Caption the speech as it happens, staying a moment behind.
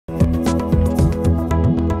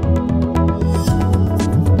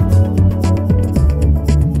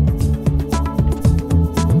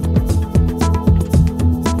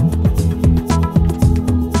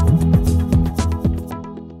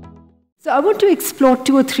want to explore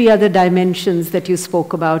 2 or 3 other dimensions that you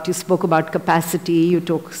spoke about. You spoke about capacity, you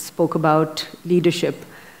spoke about leadership.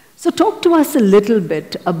 So talk to us a little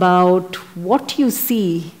bit about what you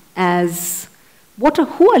see as,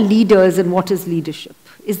 who are leaders and what is leadership?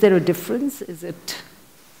 Is there a difference? Is it…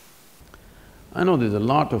 I know there's a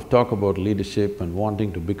lot of talk about leadership and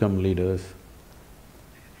wanting to become leaders.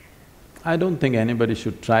 I don't think anybody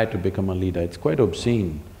should try to become a leader. It's quite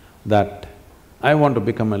obscene that I want to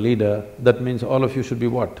become a leader, that means all of you should be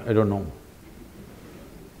what? I don't know.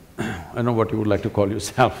 I don't know what you would like to call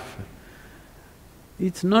yourself.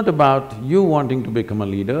 It's not about you wanting to become a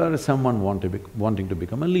leader or someone wanting to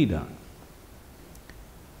become a leader.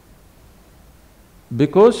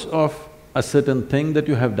 Because of a certain thing that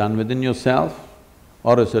you have done within yourself,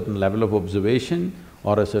 or a certain level of observation,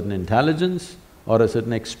 or a certain intelligence, or a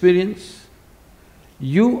certain experience,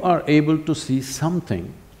 you are able to see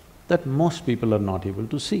something that most people are not able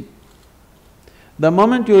to see. The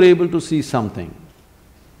moment you're able to see something,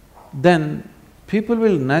 then people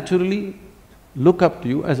will naturally look up to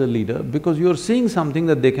you as a leader because you're seeing something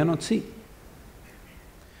that they cannot see.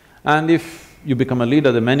 And if you become a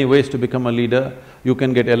leader, there are many ways to become a leader. You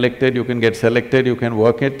can get elected, you can get selected, you can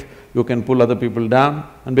work it, you can pull other people down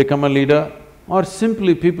and become a leader, or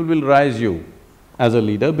simply people will rise you as a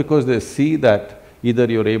leader because they see that either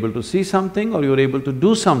you're able to see something or you're able to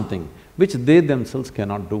do something which they themselves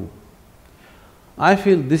cannot do. I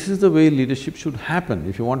feel this is the way leadership should happen,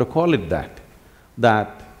 if you want to call it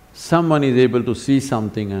that someone is able to see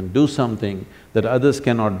something and do something that others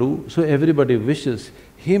cannot do, so everybody wishes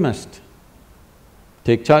he must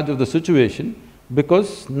take charge of the situation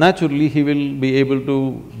because naturally he will be able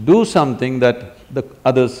to do something that the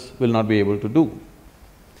others will not be able to do.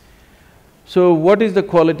 So what is the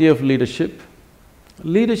quality of leadership?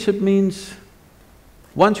 Leadership means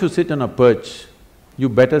once you sit on a perch, you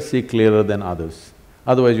better see clearer than others,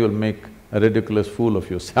 otherwise you'll make a ridiculous fool of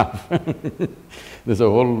yourself. There's a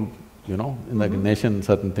whole, in the nation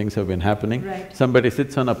certain things have been happening. Right. Somebody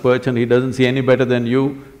sits on a perch and he doesn't see any better than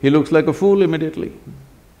you, he looks like a fool immediately.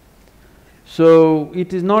 So,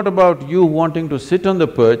 it is not about you wanting to sit on the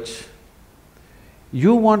perch,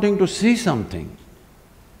 you wanting to see something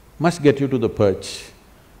must get you to the perch.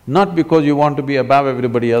 Not because you want to be above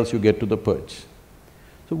everybody else, you get to the perch.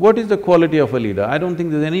 So what is the quality of a leader? I don't think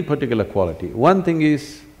there's any particular quality. One thing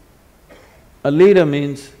is, a leader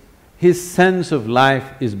means his sense of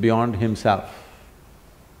life is beyond himself.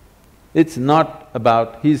 It's not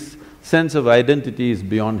about… his sense of identity is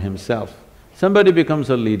beyond himself. Somebody becomes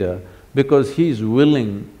a leader because he is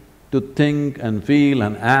willing to think and feel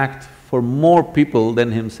and act for more people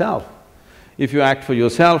than himself. If you act for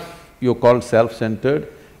yourself, you're called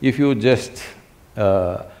self-centered. If you just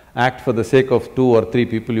act for the sake of 2 or 3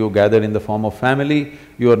 people you gather in the form of family,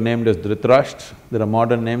 you are named as Dhritarashtra. There are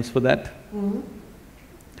modern names for that.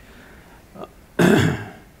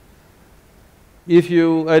 If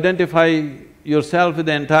you identify yourself with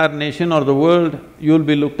the entire nation or the world, you'll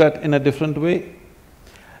be looked at in a different way.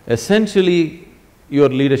 Essentially, your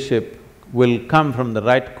leadership will come from the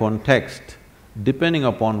right context depending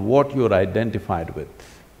upon what you're identified with.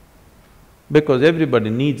 Because everybody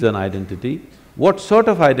needs an identity. What sort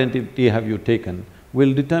of identity have you taken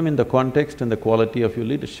will determine the context and the quality of your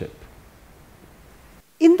leadership.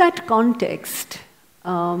 In that context,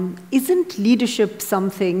 isn't leadership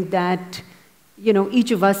something that,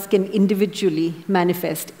 each of us can individually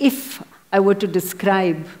manifest? If I were to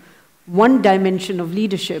describe one dimension of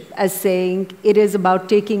leadership as saying it is about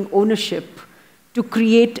taking ownership to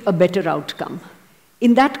create a better outcome.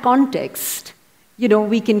 In that context,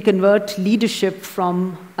 we can convert leadership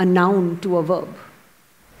from a noun to a verb.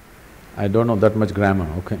 I don't know that much grammar,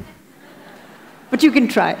 okay. But you can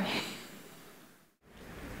try.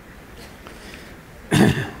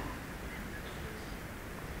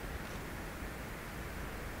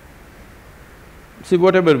 See,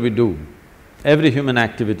 whatever we do, every human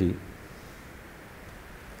activity,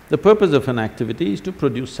 the purpose of an activity is to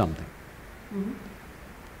produce something.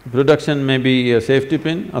 Production may be a safety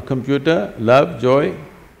pin, a computer, love, joy,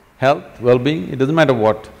 health, well-being, it doesn't matter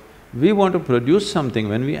what. We want to produce something.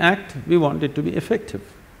 When we act, we want it to be effective.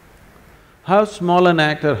 How small an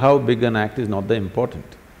act or how big an act is not the important.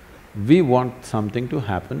 We want something to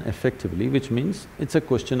happen effectively, which means it's a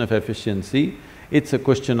question of efficiency, it's a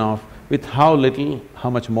question of with how little, how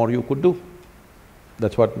much more you could do.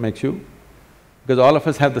 That's what makes you… because all of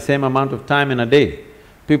us have the same amount of time in a day.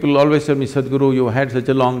 People always tell me, Sadhguru, you had such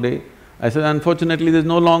a long day. I said, unfortunately there's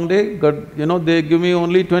no long day, God, they give me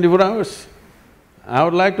only 24 hours. I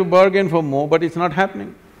would like to bargain for more, but it's not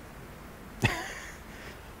happening.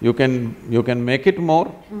 You can make it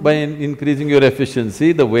more by increasing your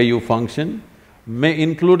efficiency, the way you function,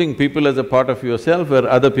 including people as a part of yourself, where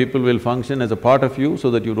other people will function as a part of you so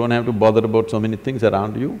that you don't have to bother about so many things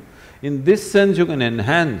around you. In this sense, you can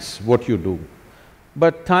enhance what you do.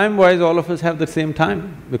 But time-wise, all of us have the same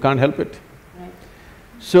time, we can't help it. Right.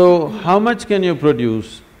 So, how much can you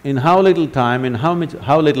produce, in how little time, in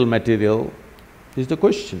how little material is the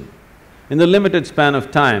question. In the limited span of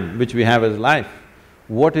time which we have as life,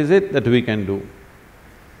 what is it that we can do?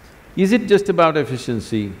 Is it just about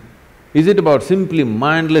efficiency? Is it about simply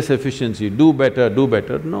mindless efficiency, do better, do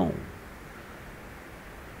better? No.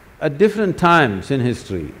 At different times in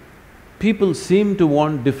history, people seem to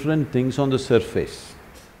want different things on the surface.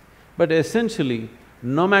 But essentially,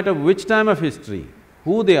 no matter which time of history,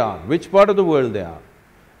 who they are, which part of the world they are,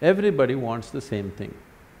 everybody wants the same thing,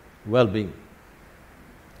 well-being.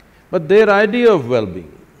 But their idea of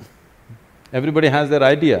well-being, everybody has their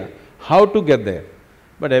idea how to get there,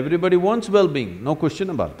 but everybody wants well-being, no question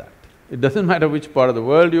about that. It doesn't matter which part of the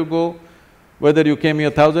world you go, whether you came here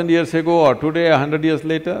 1,000 years ago or today, 100 years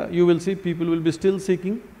later, you will see people will be still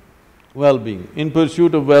seeking well-being. In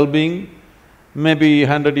pursuit of well-being, maybe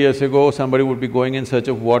 100 years ago somebody would be going in search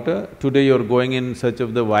of water, today you're going in search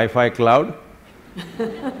of the Wi-Fi cloud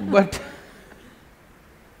but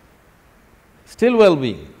still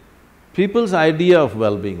well-being. People's idea of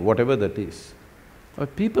well-being, whatever that is,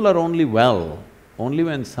 people are only well only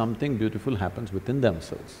when something beautiful happens within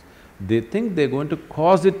themselves. They think they're going to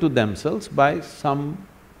cause it to themselves by some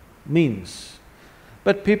means.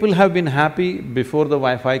 But people have been happy before the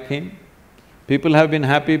Wi-Fi came, people have been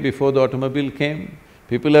happy before the automobile came,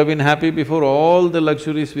 people have been happy before all the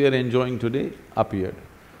luxuries we are enjoying today appeared.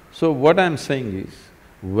 So what I'm saying is,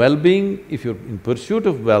 well-being, if you're in pursuit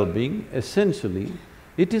of well-being, essentially,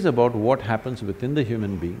 it is about what happens within the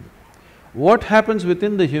human being. What happens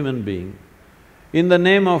within the human being, in the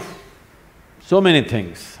name of so many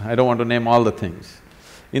things, I don't want to name all the things,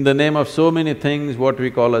 in the name of so many things, what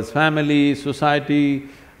we call as family, society,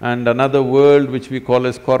 and another world which we call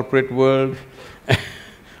as corporate world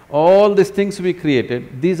all these things we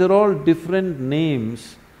created, these are all different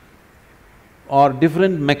names or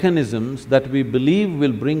different mechanisms that we believe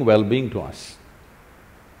will bring well-being to us.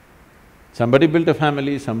 Somebody built a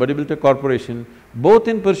family, somebody built a corporation, both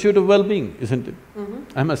in pursuit of well-being, isn't it?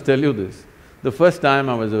 I must tell you this. The first time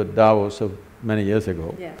I was at Davos many years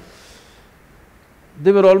ago,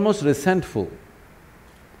 they were almost resentful.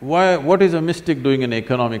 Why… what is a mystic doing in an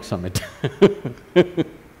economic summit?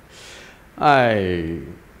 A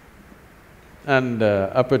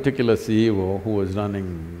particular CEO who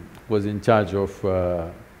was in charge of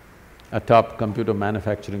a top computer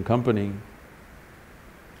manufacturing company,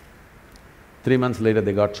 3 months later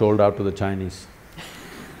they got sold out to the Chinese.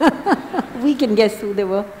 We can guess who they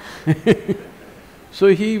were. So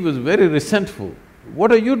he was very resentful.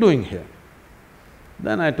 What are you doing here?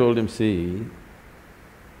 Then I told him, see,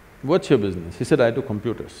 what's your business? He said, I do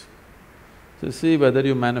computers. So see, whether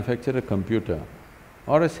you manufacture a computer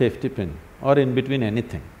or a safety pin or in between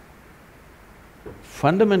anything,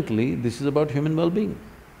 fundamentally this is about human well-being.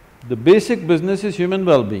 The basic business is human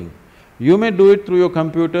well-being. You may do it through your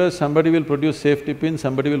computer, somebody will produce safety pin,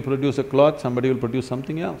 somebody will produce a cloth, somebody will produce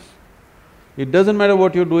something else. It doesn't matter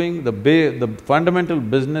what you're doing, the fundamental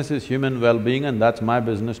business is human well-being, and that's my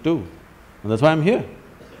business too. And that's why I'm here.